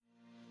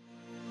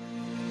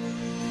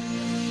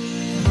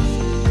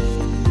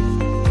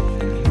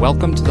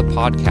Welcome to the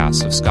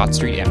podcast of Scott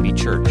Street MB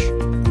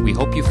Church. We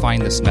hope you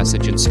find this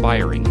message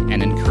inspiring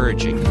and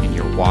encouraging in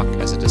your walk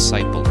as a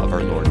disciple of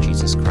our Lord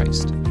Jesus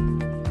Christ.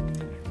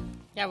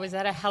 Yeah, was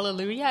that a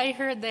hallelujah I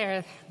heard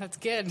there? That's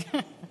good.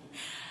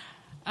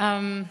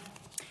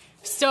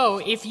 So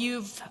if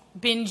you've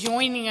been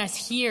joining us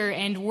here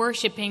and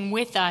worshiping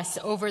with us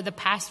over the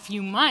past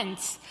few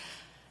months,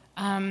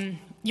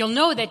 you'll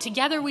know that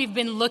together we've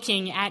been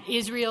looking at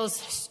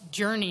Israel's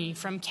journey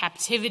from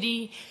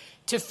captivity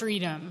to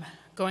freedom,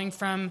 going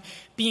from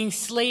being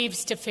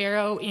slaves to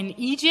Pharaoh in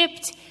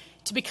Egypt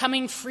to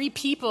becoming free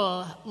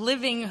people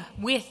living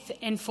with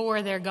and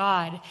for their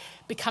God,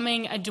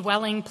 becoming a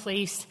dwelling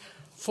place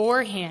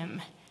for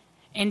him.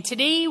 And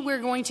today we're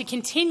going to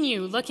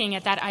continue looking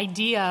at that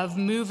idea of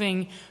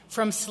moving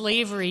from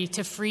slavery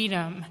to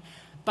freedom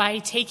by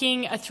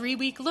taking a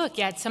 3-week look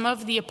at some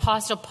of the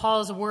Apostle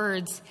Paul's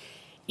words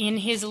in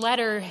his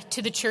letter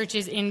to the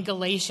churches in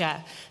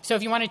Galatia. So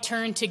if you want to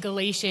turn to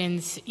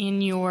Galatians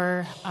in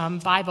your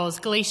Bibles,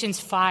 Galatians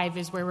 5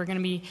 is where we're going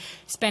to be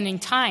spending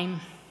time.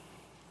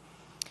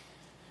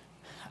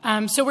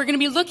 So we're going to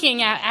be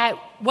looking at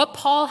what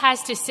Paul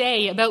has to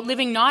say about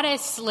living not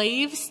as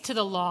slaves to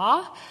the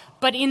law,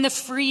 but in the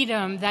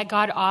freedom that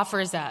God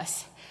offers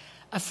us,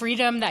 a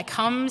freedom that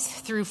comes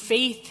through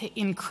faith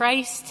in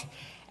Christ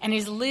and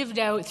is lived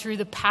out through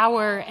the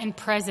power and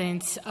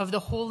presence of the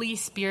Holy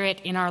Spirit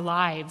in our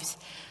lives.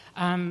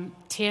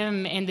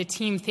 Tim and the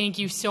team, thank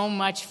you so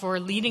much for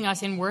leading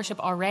us in worship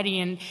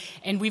already,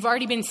 and we've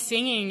already been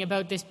singing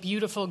about this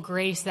beautiful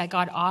grace that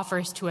God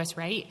offers to us,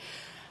 right?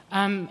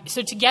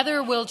 So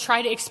together we'll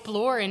try to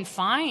explore and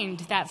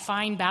find that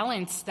fine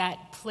balance,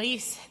 that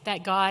place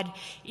that God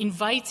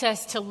invites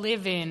us to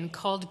live in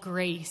called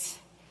grace,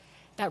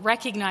 that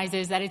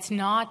recognizes that it's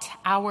not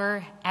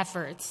our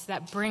efforts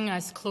that bring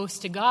us close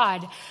to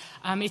God.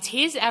 It's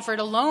his effort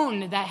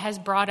alone that has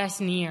brought us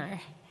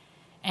near.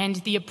 And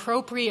the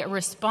appropriate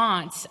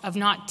response of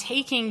not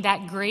taking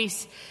that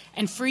grace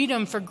and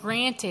freedom for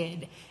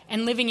granted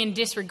and living in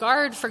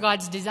disregard for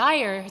God's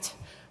desires,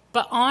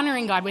 but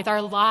honoring God with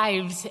our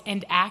lives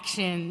and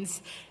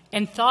actions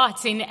and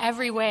thoughts in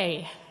every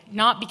way,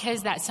 not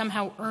because that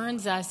somehow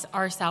earns us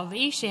our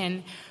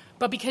salvation,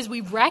 but because we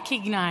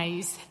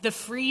recognize the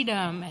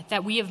freedom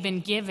that we have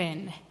been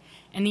given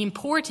and the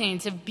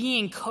importance of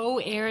being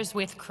co-heirs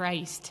with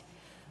Christ,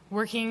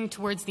 working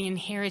towards the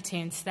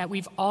inheritance that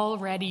we've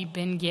already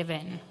been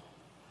given.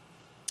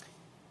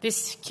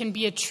 This can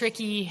be a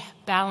tricky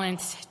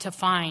balance to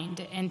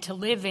find and to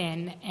live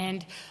in.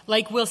 And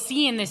like we'll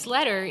see in this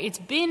letter, it's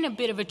been a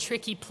bit of a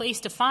tricky place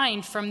to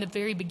find from the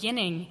very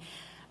beginning.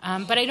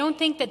 But I don't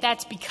think that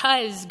that's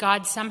because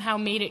God somehow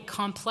made it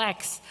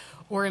complex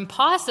or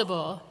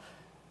impossible.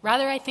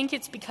 Rather, I think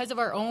it's because of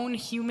our own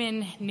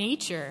human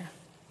nature.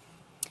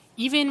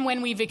 Even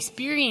when we've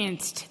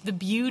experienced the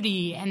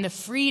beauty and the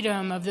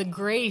freedom of the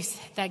grace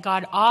that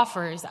God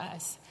offers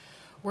us,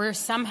 we're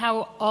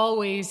somehow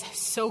always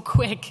so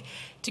quick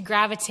to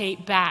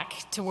gravitate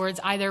back towards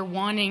either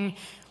wanting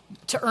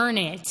to earn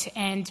it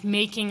and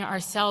making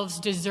ourselves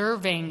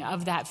deserving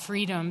of that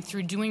freedom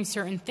through doing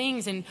certain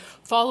things and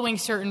following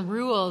certain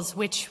rules,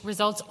 which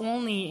results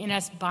only in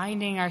us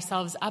binding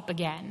ourselves up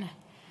again.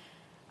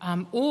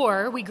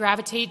 Or we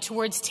gravitate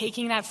towards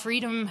taking that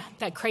freedom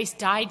that Christ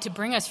died to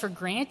bring us for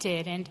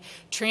granted and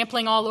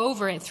trampling all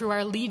over it through our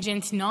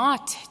allegiance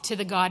not to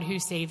the God who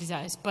saves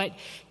us, but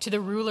to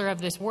the ruler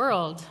of this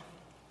world.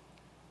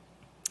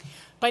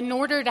 But in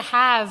order to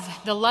have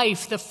the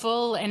life, the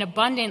full and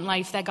abundant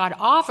life that God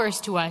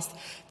offers to us,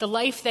 the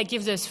life that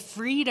gives us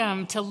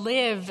freedom to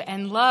live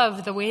and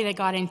love the way that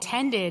God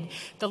intended,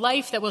 the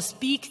life that will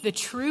speak the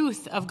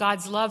truth of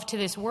God's love to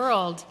this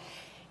world,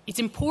 it's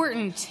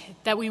important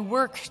that we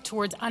work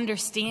towards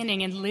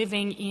understanding and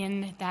living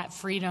in that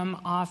freedom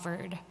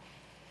offered.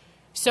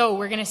 So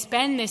we're going to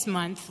spend this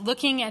month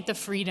looking at the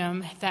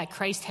freedom that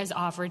Christ has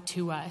offered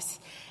to us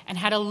and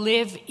how to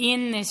live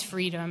in this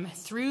freedom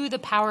through the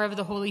power of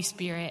the Holy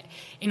Spirit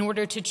in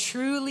order to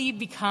truly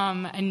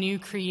become a new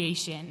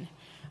creation,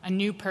 a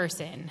new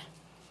person.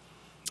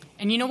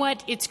 And you know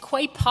what? It's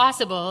quite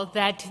possible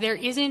that there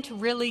isn't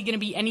really going to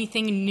be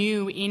anything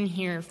new in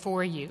here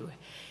for you.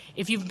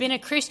 If you've been a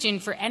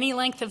Christian for any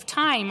length of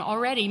time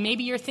already,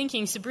 maybe you're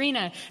thinking,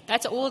 Sabrina,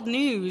 that's old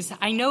news.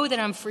 I know that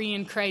I'm free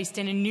in Christ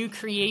and a new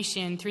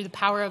creation through the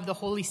power of the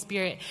Holy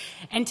Spirit.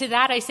 And to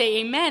that I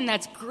say, amen,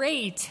 that's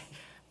great.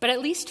 But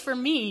at least for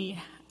me,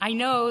 I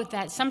know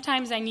that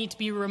sometimes I need to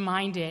be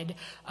reminded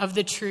of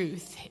the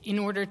truth in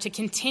order to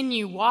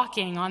continue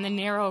walking on the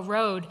narrow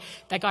road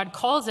that God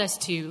calls us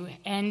to.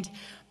 And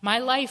my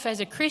life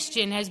as a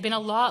Christian has been a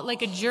lot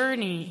like a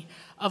journey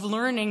of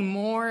learning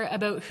more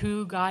about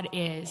who God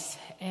is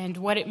and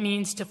what it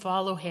means to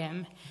follow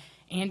him.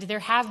 And there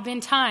have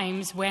been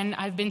times when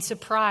I've been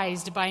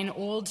surprised by an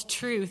old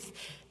truth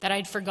that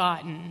I'd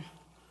forgotten.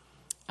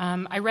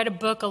 I read a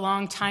book a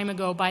long time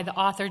ago by the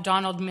author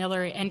Donald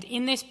Miller, and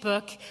in this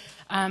book,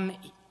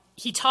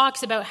 he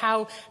talks about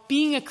how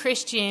being a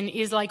Christian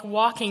is like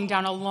walking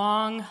down a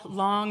long,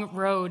 long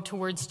road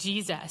towards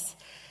Jesus.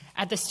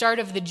 At the start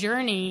of the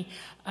journey,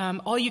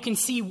 all you can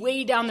see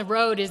way down the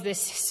road is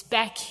this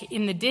speck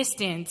in the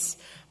distance.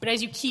 But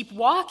as you keep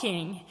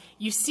walking,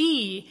 you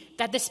see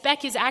that the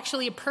speck is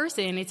actually a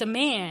person. It's a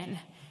man.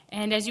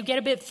 And as you get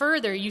a bit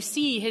further, you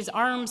see his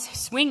arms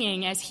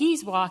swinging as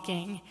he's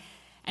walking.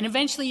 And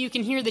eventually you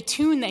can hear the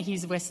tune that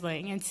he's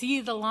whistling and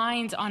see the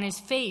lines on his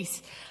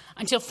face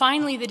until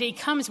finally the day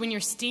comes when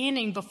you're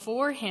standing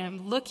before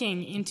him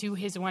looking into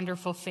his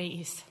wonderful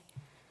face.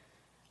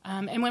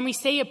 And when we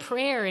say a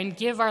prayer and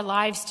give our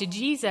lives to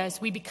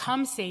Jesus, we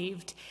become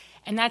saved.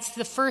 And that's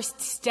the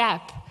first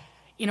step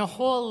in a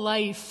whole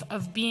life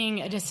of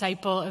being a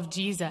disciple of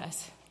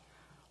Jesus.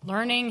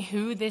 Learning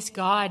who this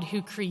God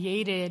who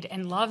created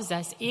and loves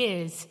us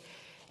is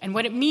and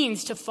what it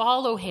means to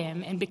follow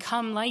him and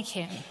become like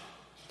him.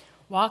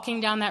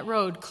 Walking down that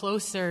road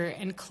closer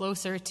and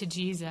closer to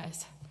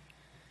Jesus.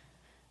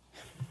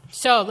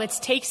 So let's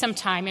take some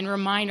time and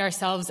remind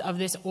ourselves of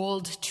this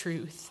old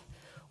truth.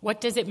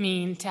 What does it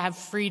mean to have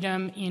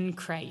freedom in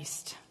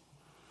Christ?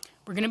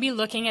 We're going to be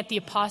looking at the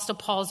Apostle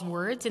Paul's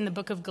words in the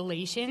book of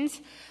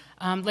Galatians.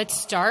 Let's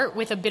start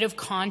with a bit of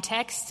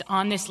context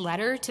on this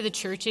letter to the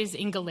churches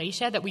in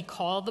Galatia that we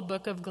call the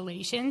book of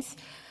Galatians.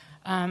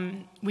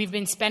 We've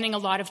been spending a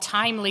lot of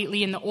time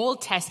lately in the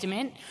Old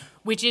Testament,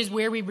 which is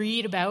where we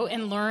read about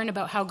and learn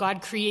about how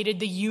God created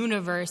the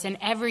universe and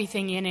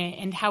everything in it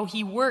and how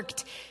he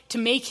worked to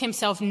make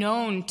himself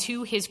known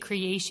to his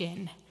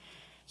creation.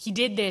 He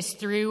did this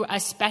through a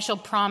special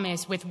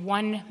promise with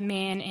one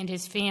man and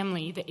his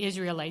family, the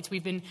Israelites.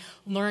 We've been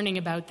learning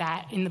about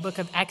that in the book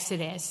of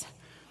Exodus.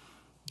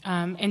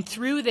 And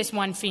through this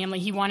one family,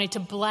 he wanted to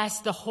bless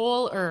the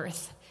whole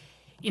earth.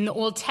 In the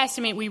Old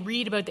Testament, we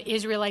read about the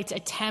Israelites'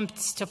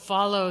 attempts to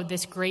follow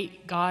this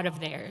great God of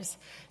theirs,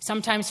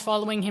 sometimes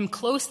following him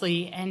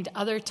closely and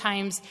other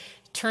times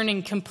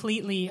turning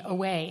completely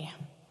away.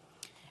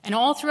 And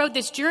all throughout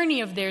this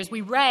journey of theirs, we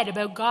read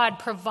about God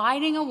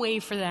providing a way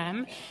for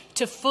them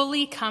to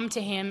fully come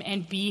to him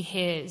and be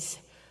his.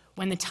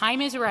 When the time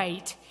is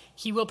right,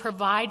 he will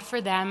provide for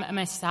them a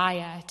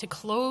Messiah to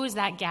close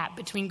that gap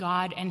between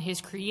God and his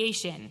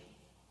creation.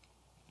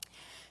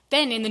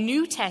 Then in the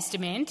New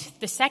Testament,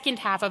 the second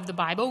half of the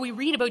Bible, we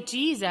read about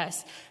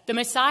Jesus, the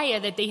Messiah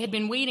that they had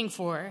been waiting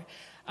for,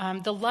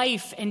 the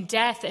life and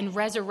death and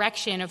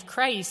resurrection of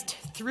Christ,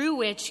 through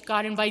which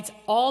God invites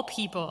all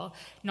people,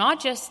 not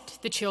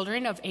just the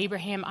children of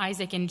Abraham,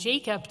 Isaac, and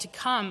Jacob, to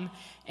come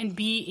and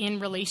be in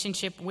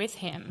relationship with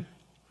him.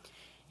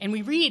 And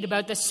we read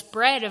about the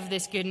spread of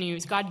this good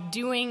news, God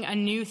doing a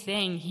new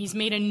thing. He's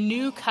made a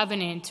new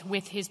covenant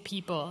with his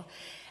people.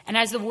 And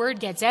as the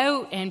word gets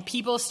out and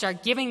people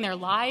start giving their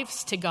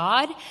lives to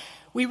God,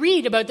 we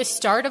read about the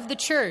start of the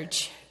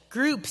church,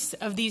 groups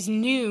of these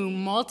new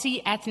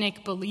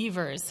multi-ethnic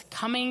believers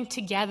coming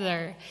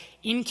together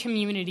in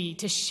community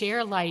to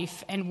share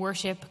life and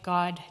worship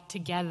God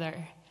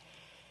together.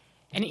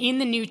 And in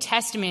the New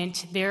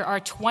Testament, there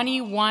are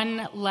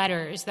 21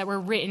 letters that were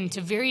written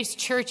to various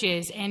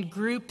churches and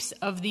groups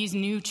of these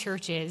new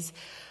churches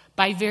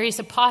by various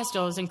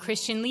apostles and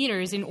Christian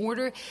leaders in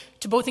order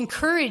to both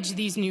encourage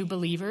these new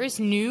believers,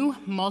 new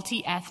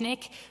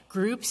multi-ethnic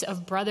groups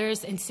of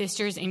brothers and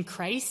sisters in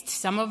Christ,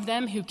 some of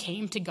them who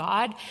came to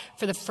God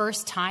for the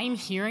first time,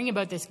 hearing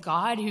about this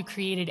God who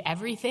created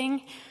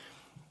everything.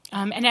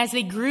 And as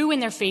they grew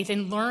in their faith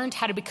and learned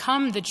how to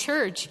become the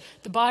church,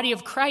 the body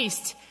of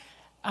Christ,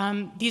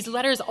 these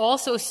letters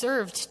also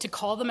served to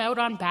call them out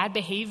on bad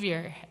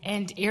behavior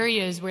and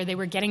areas where they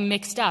were getting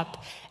mixed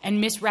up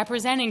and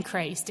misrepresenting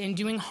Christ and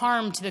doing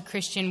harm to the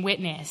Christian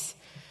witness.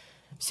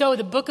 So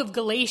the book of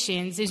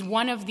Galatians is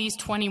one of these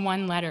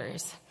 21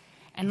 letters.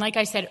 And like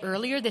I said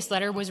earlier, this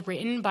letter was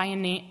written by a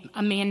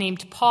man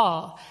named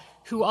Paul,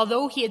 who,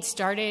 although he had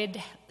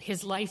started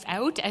his life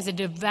out as a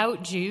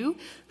devout Jew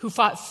who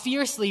fought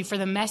fiercely for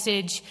the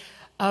message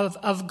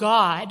of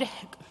God,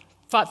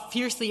 fought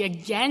fiercely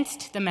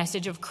against the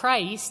message of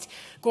Christ,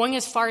 going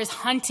as far as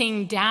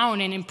hunting down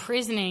and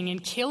imprisoning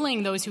and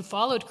killing those who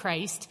followed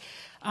Christ,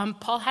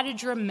 Paul had a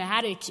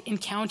dramatic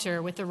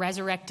encounter with the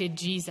resurrected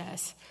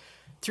Jesus,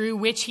 through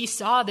which he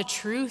saw the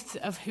truth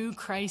of who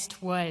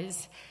Christ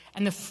was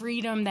and the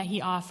freedom that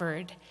he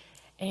offered.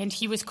 And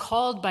he was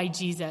called by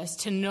Jesus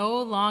to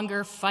no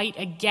longer fight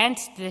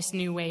against this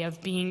new way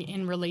of being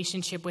in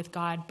relationship with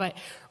God, but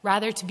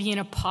rather to be an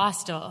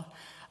apostle,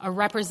 a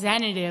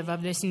representative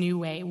of this new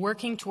way,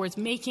 working towards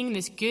making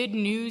this good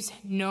news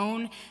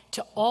known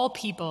to all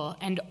people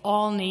and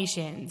all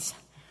nations.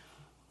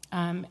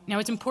 Now,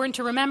 it's important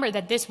to remember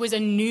that this was a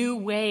new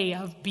way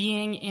of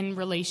being in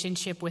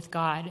relationship with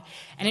God.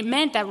 And it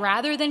meant that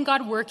rather than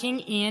God working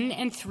in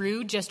and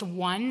through just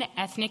one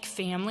ethnic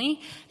family,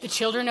 the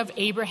children of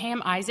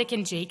Abraham, Isaac,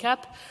 and Jacob,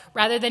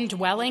 rather than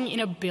dwelling in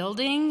a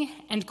building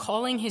and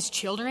calling his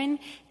children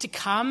to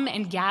come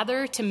and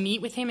gather to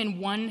meet with him in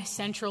one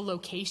central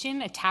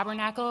location, a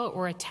tabernacle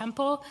or a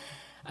temple,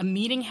 a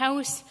meeting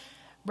house,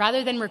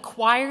 rather than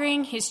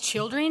requiring his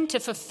children to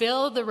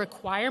fulfill the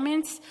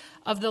requirements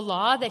of the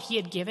law that he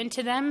had given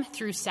to them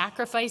through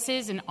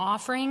sacrifices and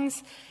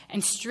offerings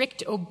and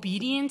strict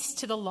obedience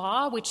to the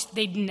law, which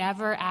they'd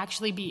never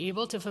actually be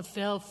able to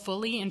fulfill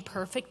fully and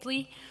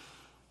perfectly,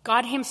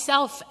 God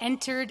himself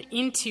entered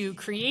into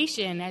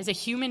creation as a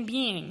human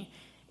being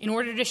in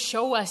order to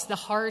show us the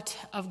heart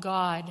of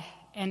God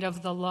and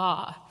of the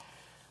law,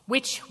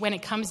 which, when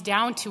it comes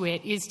down to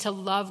it, is to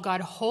love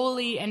God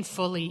wholly and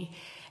fully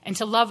and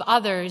to love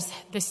others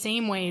the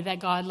same way that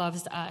God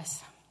loves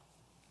us.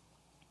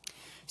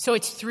 So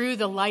it's through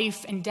the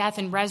life and death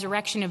and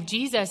resurrection of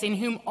Jesus, in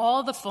whom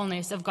all the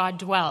fullness of God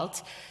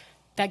dwelt,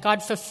 that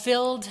God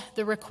fulfilled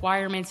the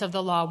requirements of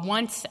the law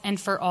once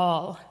and for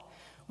all,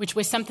 which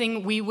was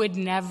something we would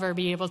never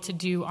be able to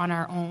do on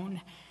our own.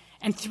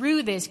 And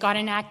through this, God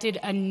enacted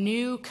a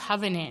new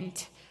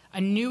covenant, a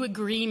new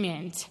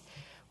agreement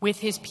with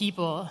his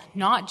people,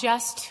 not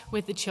just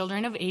with the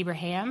children of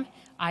Abraham,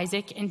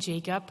 Isaac, and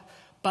Jacob,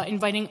 but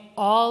inviting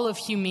all of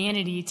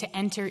humanity to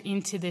enter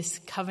into this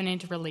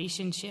covenant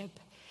relationship.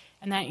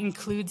 And that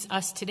includes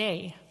us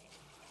today.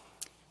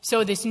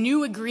 So this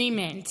new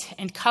agreement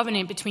and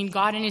covenant between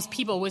God and his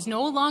people was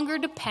no longer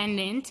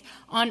dependent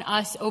on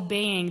us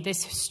obeying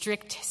this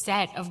strict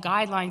set of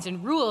guidelines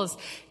and rules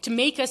to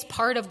make us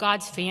part of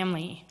God's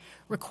family,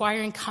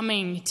 requiring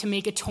coming to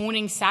make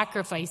atoning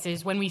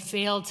sacrifices when we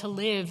failed to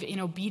live in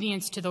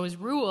obedience to those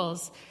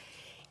rules.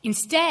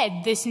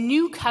 Instead, this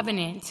new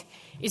covenant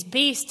is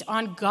based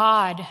on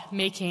God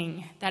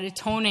making that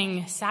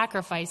atoning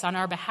sacrifice on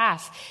our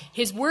behalf.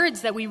 His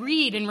words that we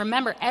read and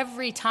remember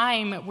every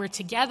time we're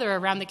together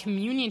around the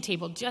communion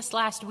table just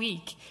last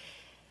week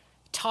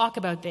talk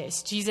about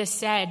this. Jesus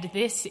said,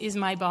 "This is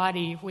my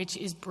body, which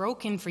is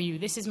broken for you.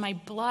 This is my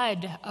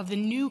blood of the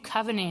new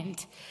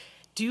covenant.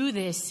 Do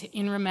this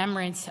in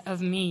remembrance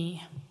of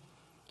me."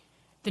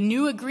 The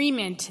new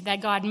agreement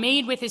that God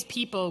made with his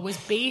people was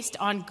based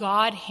on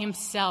God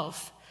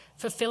himself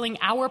fulfilling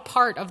our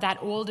part of that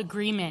old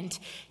agreement,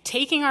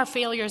 taking our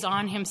failures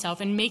on himself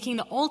and making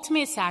the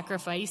ultimate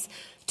sacrifice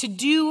to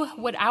do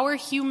what our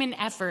human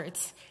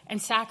efforts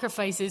and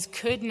sacrifices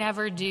could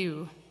never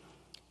do.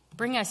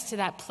 Bring us to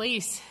that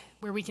place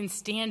where we can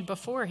stand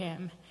before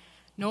him,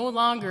 no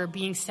longer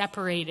being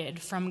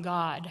separated from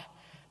God,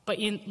 but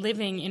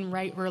living in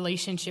right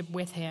relationship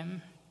with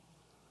him.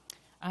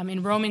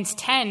 In Romans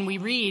 10, we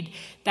read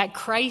that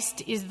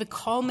Christ is the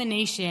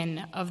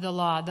culmination of the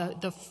law,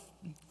 the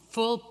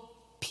full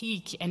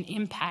peak and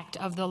impact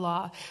of the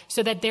law,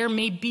 so that there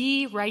may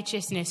be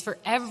righteousness for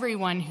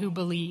everyone who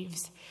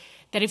believes.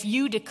 That if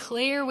you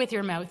declare with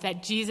your mouth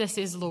that Jesus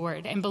is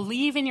Lord and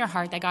believe in your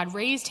heart that God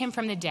raised him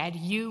from the dead,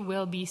 you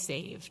will be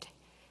saved.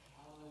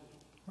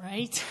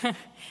 Right?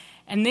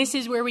 And this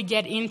is where we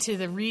get into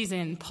the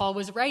reason Paul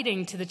was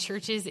writing to the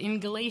churches in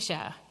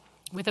Galatia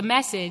with a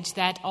message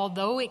that,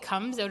 although it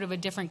comes out of a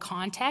different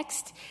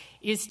context,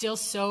 is still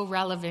so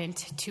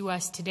relevant to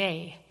us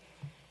today.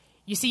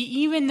 You see,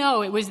 even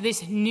though it was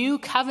this new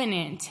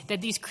covenant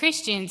that these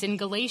Christians in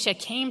Galatia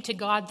came to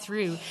God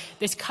through,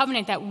 this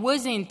covenant that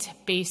wasn't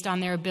based on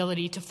their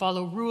ability to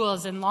follow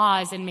rules and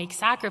laws and make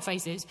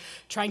sacrifices,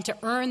 trying to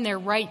earn their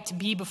right to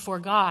be before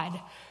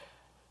God,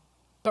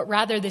 but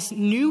rather this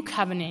new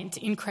covenant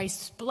in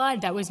Christ's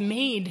blood that was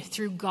made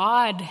through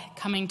God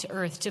coming to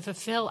earth to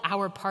fulfill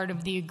our part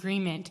of the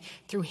agreement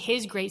through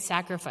his great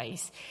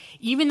sacrifice.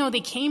 Even though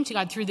they came to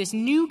God through this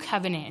new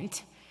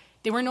covenant,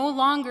 they were no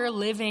longer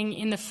living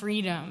in the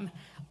freedom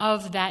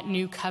of that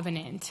new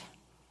covenant,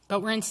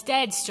 but were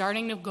instead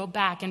starting to go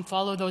back and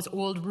follow those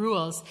old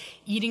rules,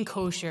 eating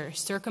kosher,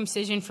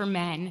 circumcision for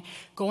men,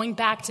 going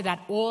back to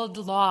that old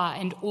law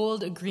and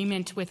old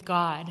agreement with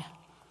God.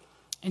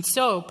 And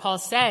so Paul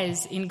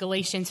says in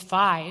Galatians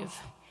 5,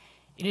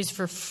 "It is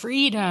for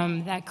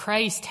freedom that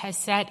Christ has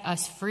set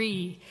us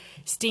free.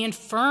 Stand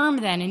firm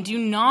then, and do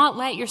not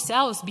let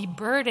yourselves be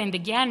burdened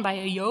again by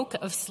a yoke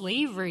of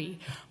slavery.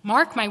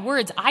 Mark my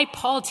words, I,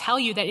 Paul, tell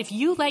you that if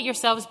you let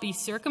yourselves be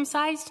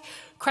circumcised,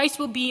 Christ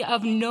will be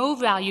of no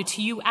value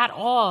to you at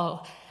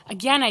all.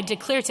 Again, I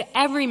declare to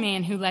every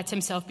man who lets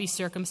himself be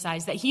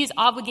circumcised that he is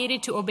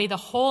obligated to obey the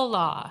whole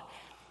law.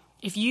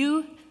 If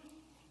you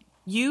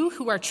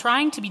who are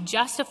trying to be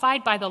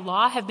justified by the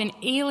law have been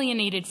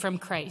alienated from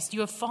Christ,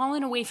 you have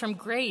fallen away from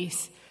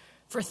grace.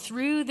 For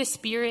through the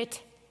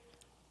Spirit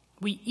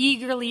we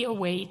eagerly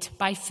await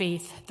by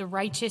faith the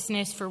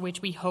righteousness for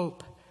which we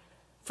hope.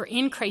 For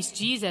in Christ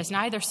Jesus,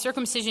 neither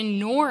circumcision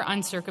nor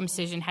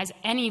uncircumcision has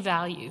any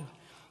value.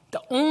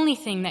 The only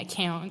thing that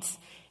counts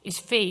is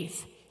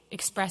faith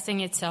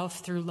expressing itself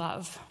through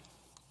love."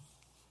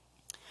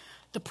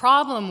 The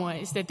problem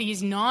was that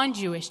these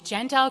non-Jewish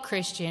Gentile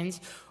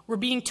Christians were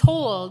being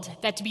told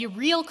that to be a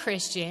real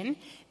Christian,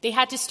 they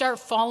had to start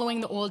following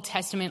the Old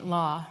Testament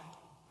law.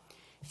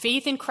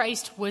 Faith in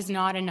Christ was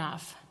not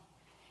enough.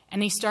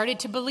 And they started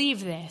to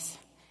believe this,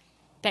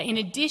 that in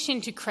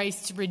addition to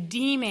Christ's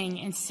redeeming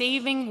and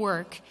saving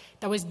work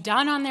that was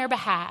done on their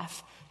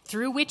behalf,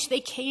 through which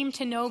they came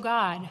to know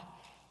God,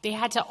 they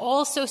had to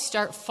also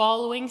start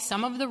following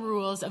some of the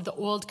rules of the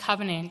old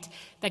covenant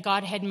that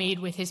God had made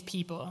with his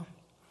people.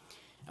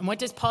 And what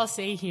does Paul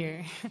say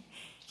here?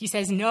 He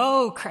says,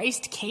 no,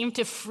 Christ came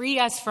to free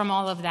us from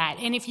all of that.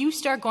 And if you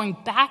start going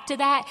back to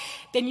that,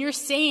 then you're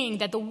saying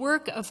that the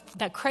work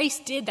that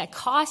Christ did that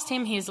cost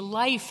him his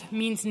life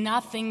means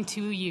nothing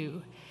to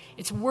you.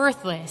 It's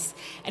worthless.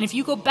 And if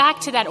you go back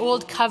to that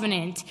old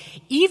covenant,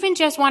 even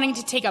just wanting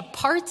to take up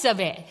parts of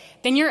it,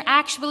 then you're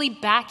actually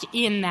back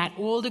in that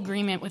old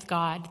agreement with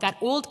God, that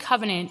old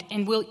covenant,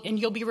 and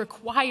you'll be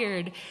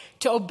required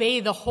to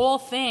obey the whole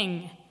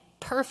thing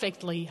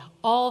perfectly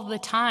all the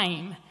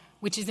time,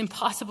 which is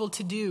impossible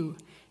to do.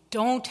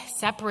 Don't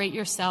separate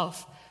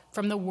yourself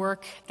from the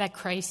work that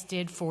Christ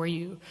did for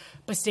you,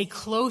 but stay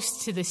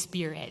close to the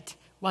Spirit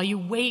while you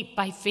wait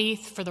by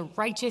faith for the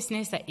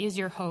righteousness that is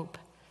your hope.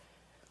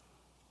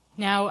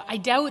 Now, I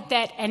doubt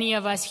that any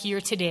of us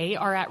here today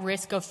are at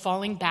risk of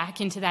falling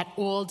back into that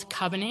old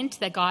covenant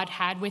that God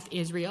had with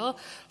Israel,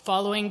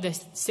 following the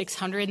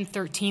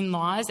 613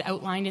 laws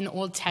outlined in the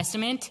Old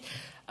Testament.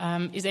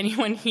 Is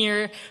anyone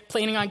here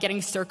planning on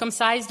getting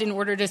circumcised in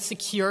order to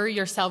secure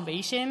your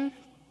salvation?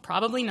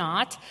 Probably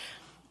not.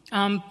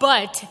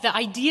 But the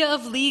idea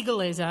of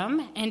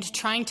legalism and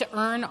trying to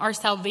earn our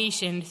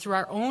salvation through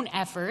our own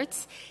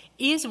efforts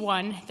is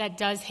one that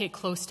does hit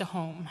close to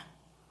home.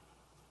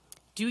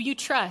 Do you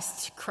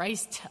trust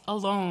Christ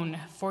alone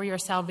for your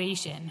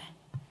salvation?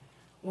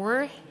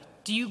 Or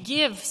do you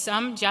give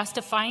some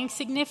justifying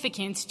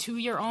significance to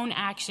your own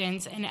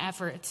actions and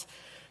efforts,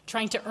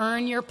 trying to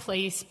earn your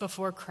place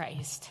before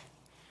Christ?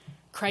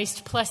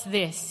 Christ plus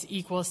this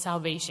equals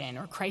salvation,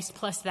 or Christ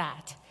plus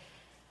that.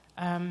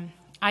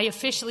 I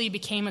officially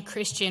became a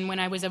Christian when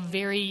I was a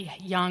very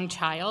young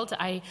child.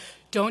 I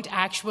don't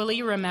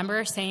actually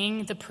remember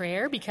saying the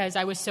prayer because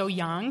I was so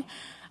young.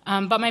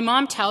 But my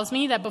mom tells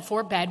me that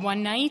before bed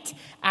one night,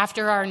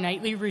 after our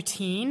nightly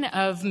routine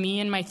of me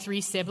and my 3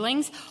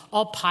 siblings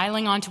all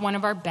piling onto one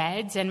of our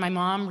beds and my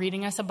mom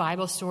reading us a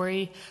Bible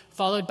story,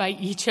 followed by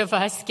each of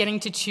us getting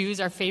to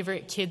choose our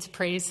favorite kids'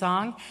 praise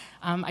song.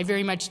 I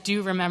very much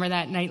do remember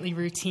that nightly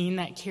routine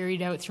that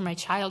carried out through my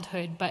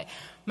childhood. But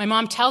my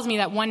mom tells me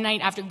that one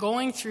night after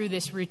going through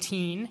this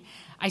routine,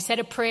 I said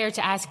a prayer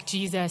to ask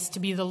Jesus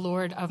to be the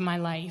Lord of my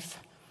life.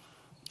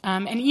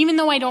 And even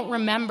though I don't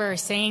remember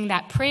saying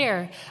that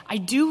prayer, I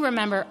do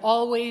remember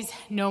always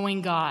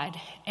knowing God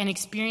and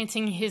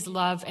experiencing his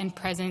love and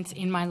presence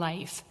in my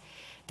life.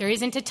 There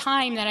isn't a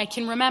time that I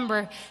can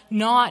remember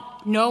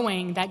not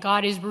knowing that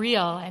God is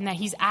real and that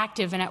he's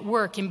active and at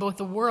work in both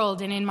the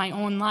world and in my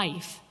own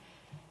life.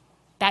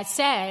 That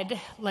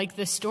said, like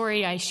the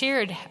story I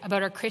shared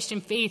about our Christian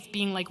faith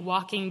being like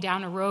walking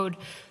down a road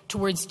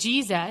towards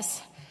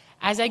Jesus,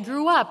 as I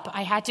grew up,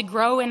 I had to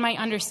grow in my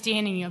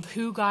understanding of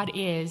who God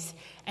is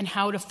and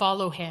how to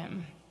follow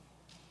him.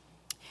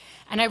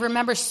 And I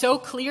remember so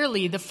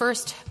clearly the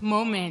first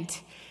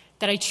moment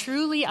that I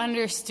truly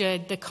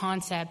understood the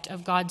concept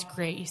of God's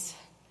grace.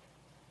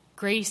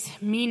 Grace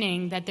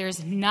meaning that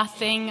there's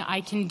nothing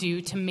I can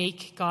do to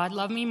make God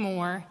love me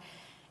more,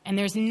 and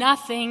there's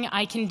nothing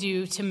I can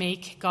do to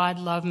make God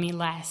love me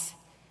less.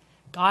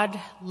 God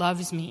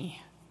loves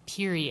me,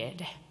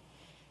 period.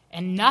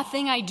 And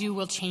nothing I do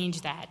will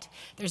change that.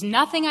 There's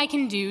nothing I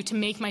can do to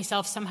make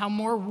myself somehow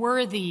more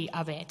worthy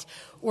of it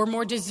or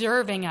more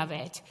deserving of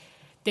it.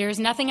 There's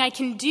nothing I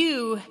can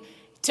do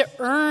to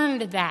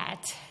earn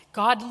that.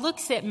 God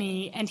looks at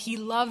me and he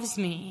loves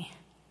me.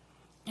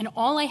 And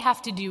all I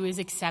have to do is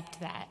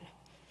accept that.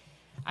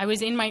 I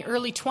was in my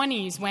early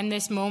 20s when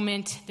this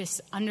moment,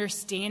 this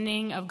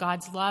understanding of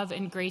God's love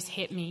and grace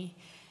hit me.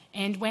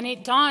 And when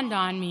it dawned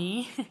on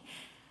me,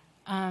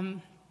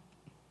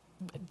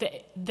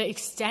 the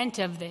extent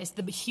of this,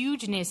 the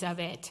hugeness of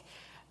it,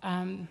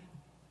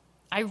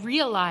 I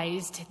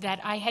realized that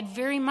I had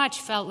very much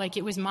felt like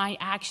it was my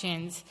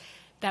actions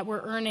that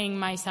were earning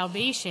my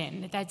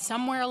salvation, that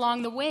somewhere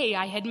along the way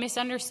I had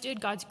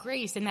misunderstood God's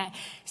grace, and that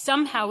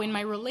somehow in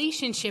my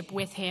relationship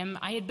with him,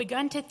 I had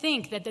begun to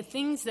think that the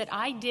things that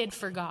I did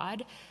for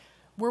God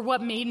were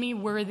what made me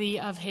worthy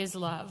of his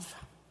love.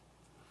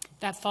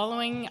 That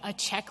following a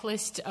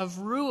checklist of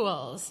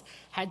rules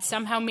had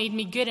somehow made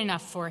me good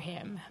enough for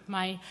him.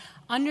 My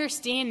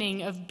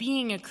understanding of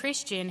being a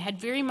Christian had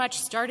very much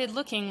started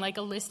looking like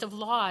a list of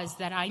laws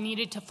that I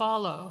needed to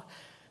follow.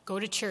 Go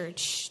to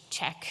church,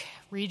 check.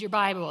 Read your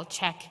Bible,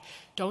 check.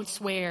 Don't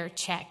swear,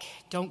 check.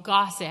 Don't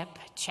gossip,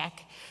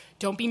 check.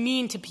 Don't be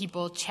mean to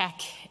people,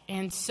 check.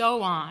 And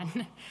so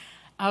on.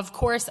 Of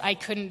course, I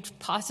couldn't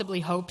possibly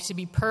hope to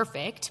be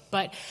perfect,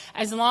 but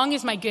as long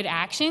as my good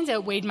actions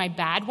outweighed my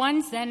bad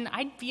ones, then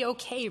I'd be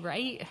okay,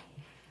 right?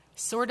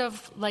 Sort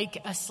of like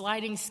a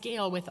sliding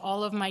scale with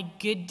all of my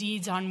good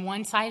deeds on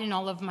one side and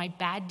all of my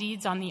bad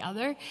deeds on the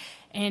other.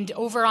 And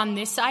over on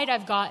this side,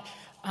 I've got,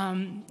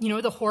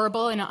 the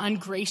horrible and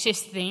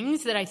ungracious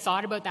things that I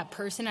thought about that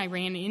person I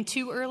ran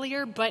into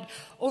earlier. But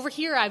over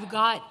here, I've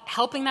got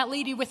helping that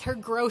lady with her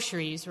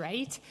groceries,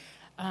 right?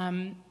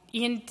 And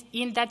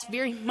that's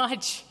very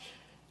much,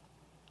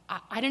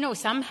 I don't know,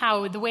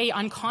 somehow the way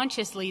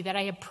unconsciously that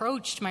I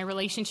approached my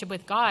relationship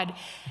with God.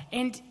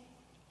 And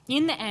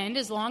in the end,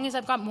 as long as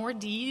I've got more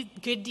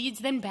good deeds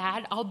than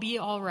bad, I'll be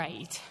all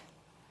right.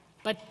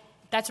 But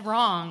that's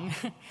wrong.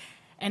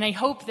 And I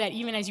hope that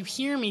even as you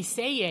hear me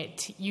say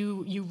it,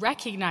 you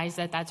recognize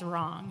that that's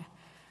wrong.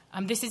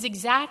 This is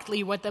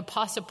exactly what the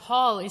Apostle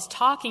Paul is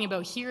talking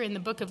about here in the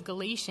book of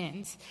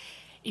Galatians.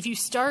 If you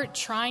start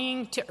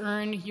trying to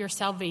earn your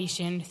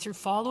salvation through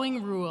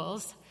following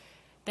rules,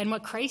 then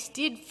what Christ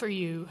did for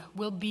you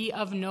will be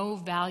of no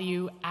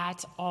value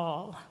at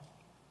all.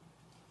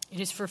 It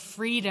is for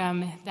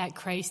freedom that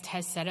Christ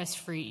has set us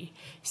free.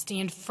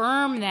 Stand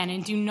firm then,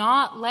 and do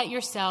not let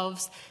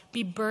yourselves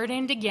be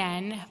burdened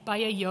again by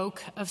a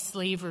yoke of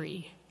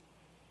slavery.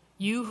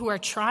 You who are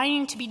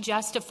trying to be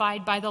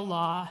justified by the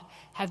law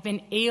have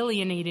been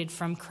alienated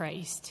from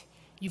Christ.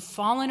 You've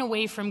fallen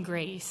away from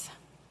grace.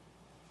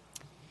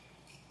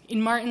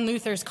 In Martin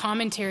Luther's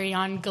commentary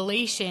on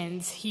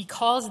Galatians, he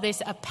calls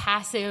this a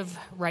passive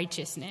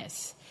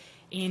righteousness.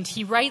 And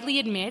he rightly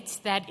admits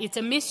that it's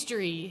a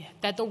mystery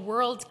that the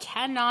world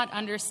cannot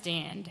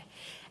understand.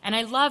 And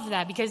I love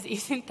that, because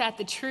isn't that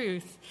the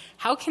truth?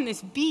 How can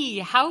this be?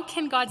 How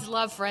can God's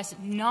love for us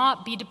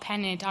not be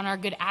dependent on our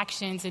good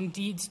actions and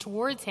deeds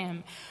towards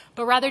him,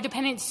 but rather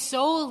dependent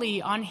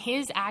solely on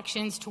his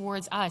actions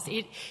towards us?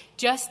 It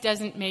just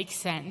doesn't make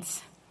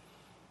sense.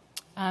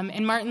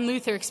 And Martin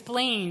Luther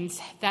explains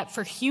that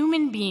for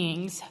human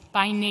beings,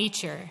 by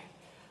nature,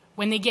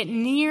 when they get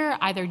near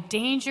either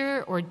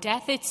danger or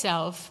death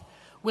itself,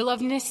 will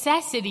of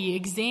necessity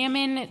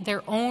examine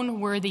their own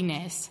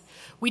worthiness.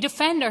 We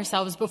defend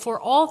ourselves before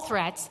all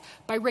threats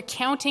by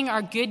recounting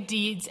our good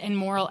deeds and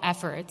moral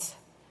efforts.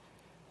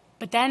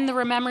 But then the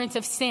remembrance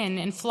of sin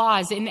and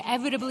flaws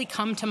inevitably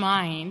come to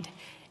mind,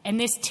 and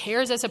this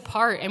tears us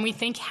apart, and we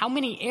think, how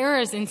many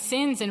errors and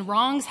sins and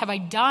wrongs have I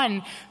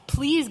done?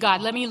 Please,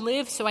 God, let me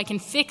live so I can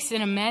fix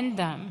and amend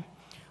them.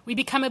 We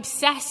become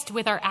obsessed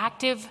with our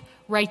active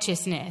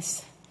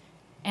righteousness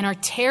and are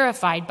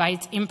terrified by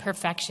its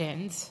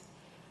imperfections.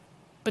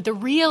 But the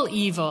real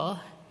evil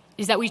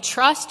is that we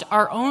trust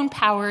our own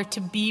power to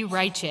be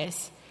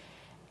righteous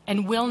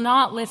and will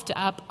not lift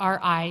up our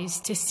eyes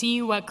to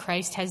see what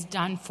Christ has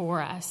done for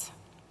us.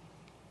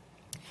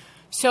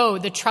 So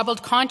the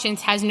troubled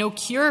conscience has no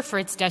cure for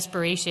its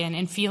desperation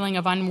and feeling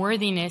of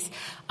unworthiness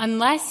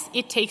unless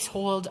it takes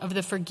hold of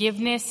the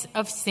forgiveness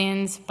of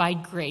sins by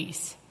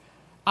grace,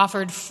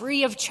 offered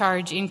free of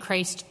charge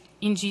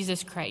in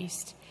Jesus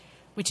Christ,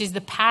 which is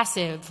the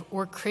passive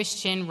or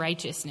Christian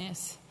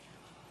righteousness.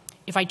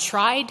 If I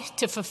tried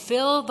to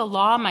fulfill the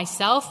law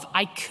myself,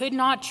 I could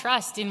not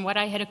trust in what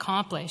I had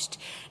accomplished.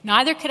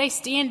 Neither could I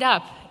stand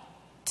up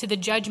to the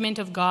judgment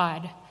of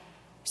God.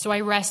 So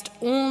I rest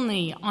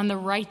only on the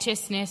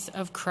righteousness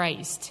of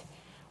Christ,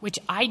 which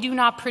I do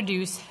not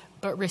produce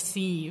but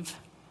receive.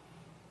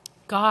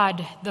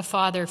 God the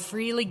Father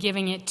freely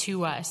giving it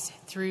to us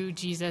through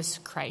Jesus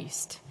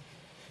Christ.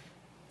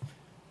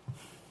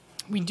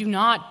 We do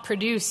not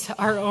produce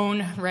our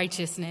own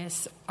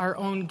righteousness, our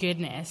own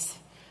goodness,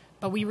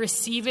 but we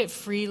receive it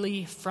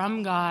freely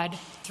from God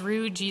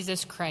through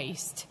Jesus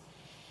Christ.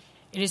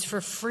 It is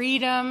for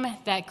freedom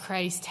that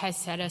Christ has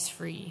set us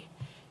free.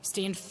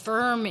 Stand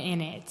firm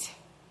in it.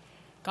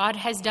 God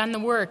has done the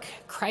work.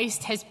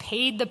 Christ has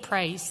paid the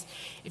price.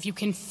 If you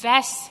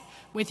confess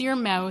with your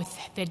mouth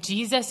that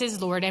Jesus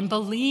is Lord and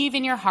believe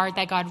in your heart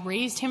that God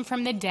raised him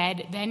from the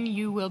dead, then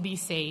you will be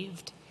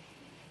saved.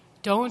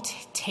 Don't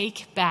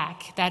take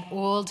back that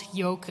old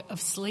yoke of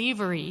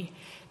slavery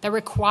that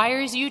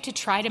requires you to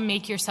try to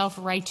make yourself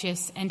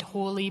righteous and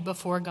holy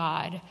before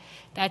God.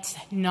 That's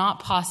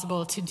not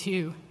possible to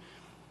do.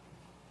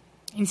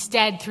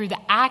 Instead, through the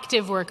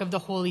active work of the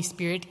Holy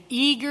Spirit,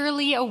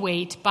 eagerly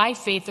await by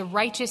faith the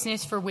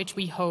righteousness for which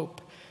we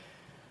hope.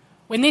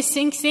 When this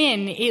sinks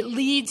in, it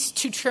leads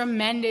to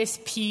tremendous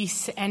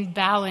peace and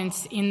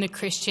balance in the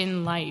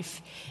Christian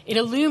life. It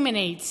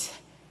eliminates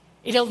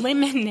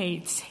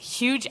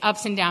huge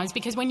ups and downs,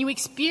 because when you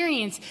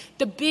experience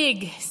the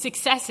big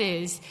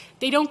successes,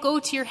 they don't go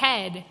to your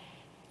head.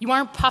 You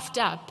aren't puffed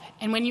up.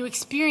 And when you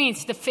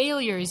experience the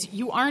failures,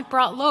 you aren't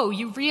brought low.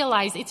 You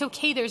realize it's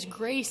okay, there's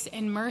grace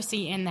and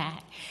mercy in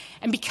that.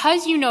 And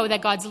because you know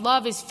that God's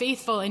love is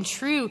faithful and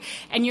true,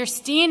 and your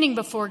standing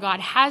before God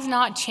has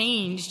not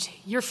changed,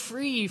 you're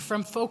free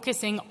from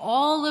focusing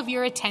all of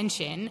your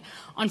attention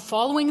on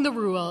following the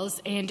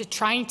rules and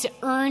trying to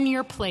earn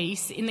your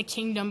place in the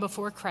kingdom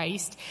before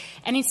Christ.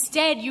 And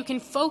instead, you can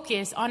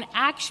focus on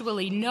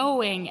actually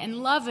knowing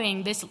and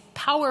loving this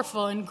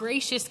powerful and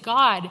gracious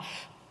God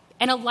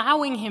and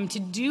allowing him to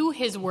do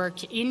his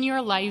work in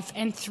your life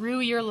and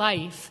through your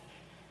life.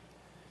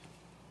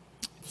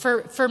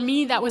 For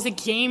me, that was a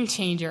game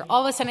changer.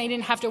 All of a sudden, I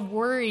didn't have to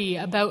worry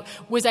about,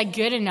 was I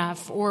good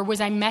enough or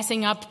was I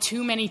messing up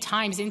too many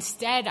times?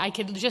 Instead, I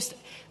could just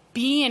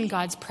be in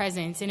God's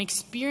presence and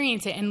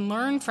experience it and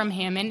learn from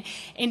him. And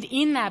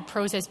in that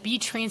process, be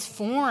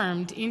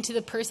transformed into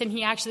the person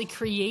he actually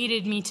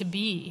created me to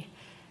be.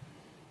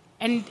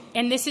 And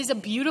this is a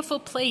beautiful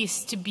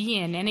place to be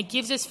in, and it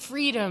gives us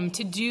freedom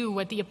to do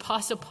what the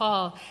Apostle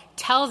Paul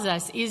tells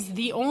us is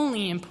the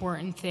only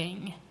important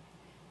thing.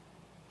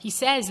 He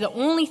says the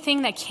only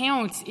thing that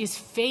counts is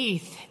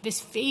faith,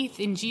 this faith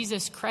in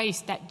Jesus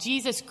Christ, that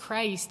Jesus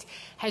Christ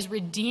has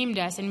redeemed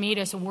us and made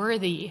us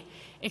worthy,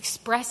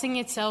 expressing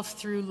itself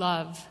through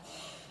love,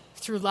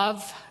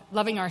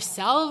 loving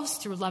ourselves,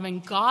 through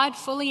loving God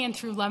fully, and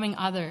through loving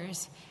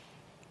others.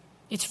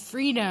 It's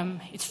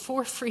freedom. It's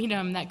for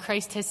freedom that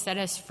Christ has set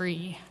us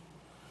free.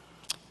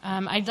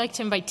 I'd like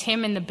to invite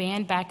Tim and the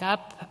band back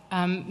up.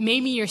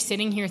 Maybe you're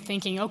sitting here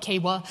thinking, okay,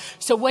 well,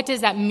 so what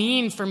does that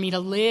mean for me to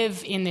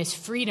live in this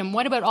freedom?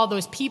 What about all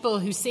those people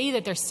who say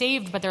that they're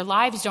saved, but their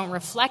lives don't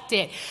reflect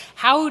it?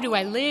 How do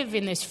I live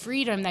in this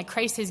freedom that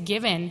Christ has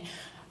given?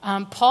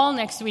 Paul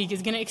next week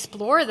is going to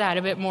explore that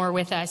a bit more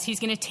with us.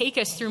 He's going to take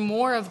us through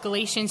more of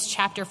Galatians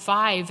chapter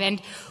 5,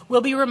 and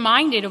we'll be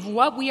reminded of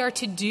what we are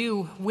to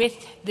do with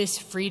this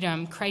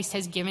freedom Christ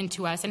has given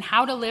to us and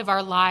how to live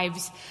our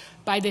lives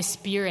by the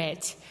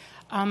Spirit.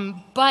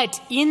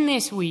 But in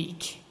this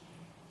week,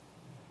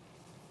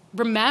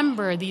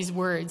 remember these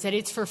words, that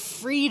it's for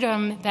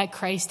freedom that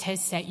Christ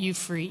has set you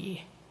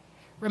free.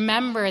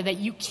 Remember that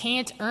you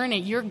can't earn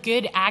it. Your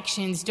good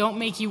actions don't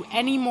make you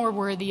any more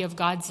worthy of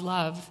God's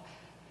love.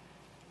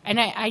 And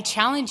I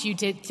challenge you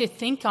to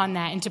think on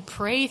that and to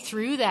pray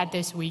through that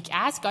this week.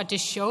 Ask God to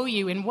show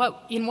you in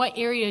what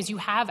areas you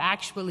have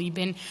actually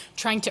been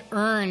trying to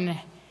earn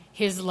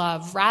His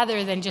love,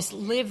 rather than just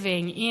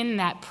living in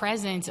that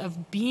presence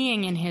of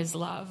being in His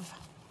love.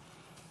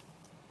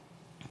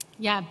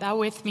 Yeah, bow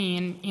with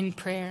me in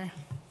prayer.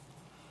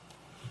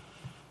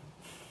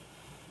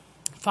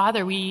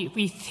 Father,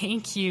 we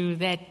thank you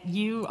that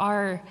you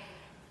are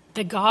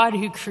the God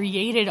who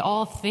created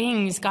all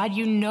things. God,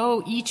 you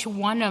know each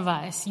one of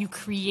us. You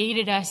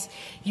created us.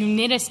 You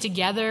knit us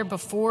together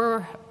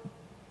before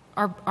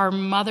our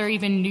mother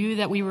even knew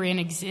that we were in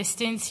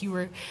existence.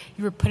 You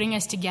were putting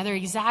us together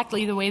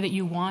exactly the way that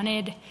you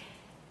wanted.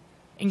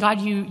 And God,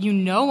 you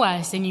know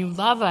us and you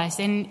love us,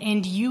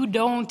 and you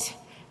don't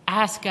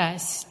ask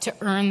us to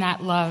earn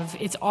that love.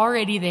 It's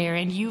already there,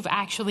 and you've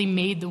actually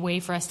made the way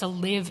for us to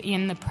live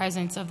in the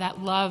presence of that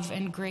love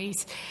and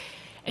grace.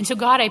 And so,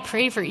 God, I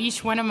pray for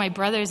each one of my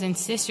brothers and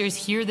sisters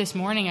here this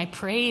morning. I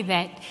pray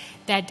that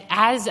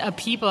as a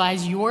people,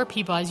 as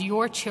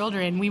your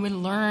children, we would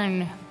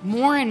learn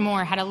more and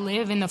more how to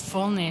live in the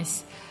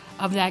fullness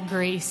of that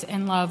grace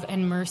and love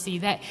and mercy,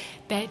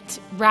 that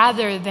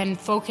rather than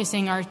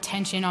focusing our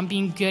attention on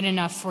being good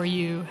enough for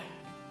you,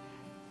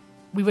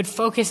 we would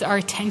focus our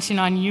attention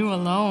on you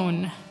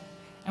alone,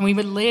 and we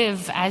would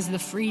live as the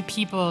free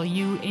people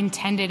you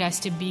intended us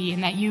to be,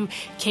 and that you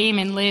came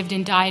and lived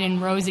and died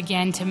and rose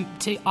again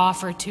to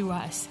offer to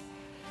us.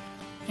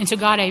 And so,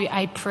 God,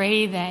 I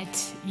pray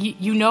that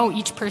you know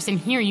each person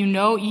here. You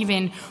know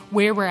even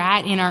where we're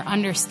at in our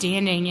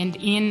understanding and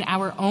in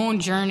our own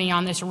journey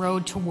on this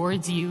road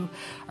towards you,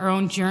 our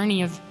own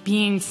journey of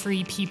being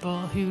free people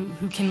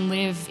who can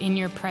live in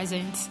your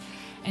presence.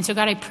 And so,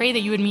 God, I pray that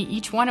you would meet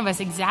each one of us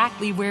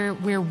exactly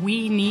where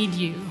we need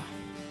you.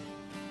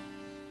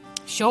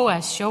 Show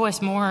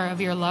us more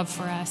of your love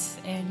for us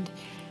and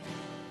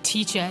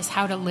teach us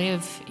how to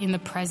live in the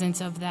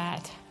presence of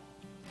that.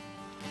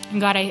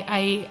 And God,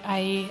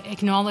 I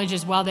acknowledge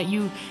as well that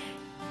you,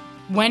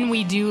 when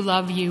we do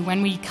love you,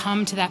 when we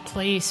come to that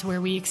place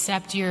where we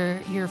accept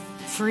your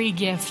free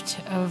gift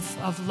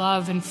of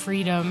love and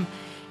freedom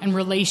and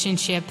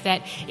relationship,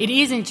 that it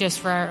isn't just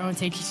for our own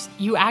sake.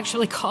 You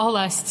actually call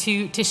us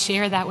to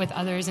share that with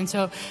others. And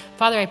so,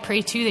 Father, I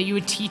pray too that you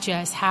would teach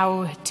us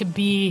how to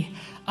be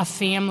a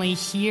family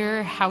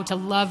here, how to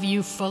love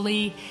you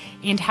fully,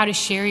 and how to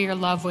share your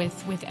love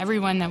with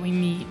everyone that we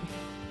meet.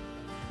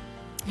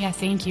 Yeah,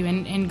 thank you.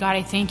 And God,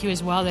 I thank you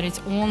as well that it's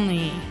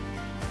only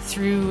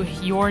through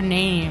your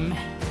name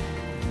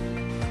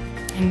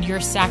and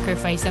your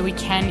sacrifice that we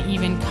can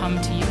even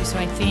come to you. So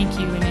I thank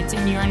you, and it's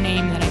in your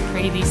name that I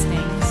pray these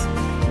things.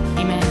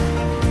 Amen.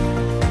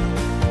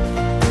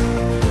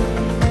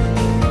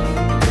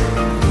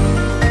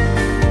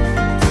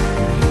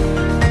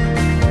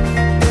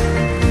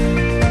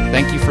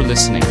 Thank you for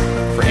listening.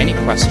 For any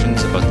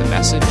questions about the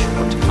message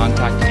or to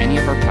contact any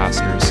of our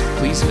pastors,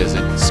 please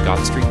visit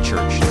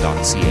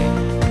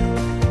scottstreetchurch.ca.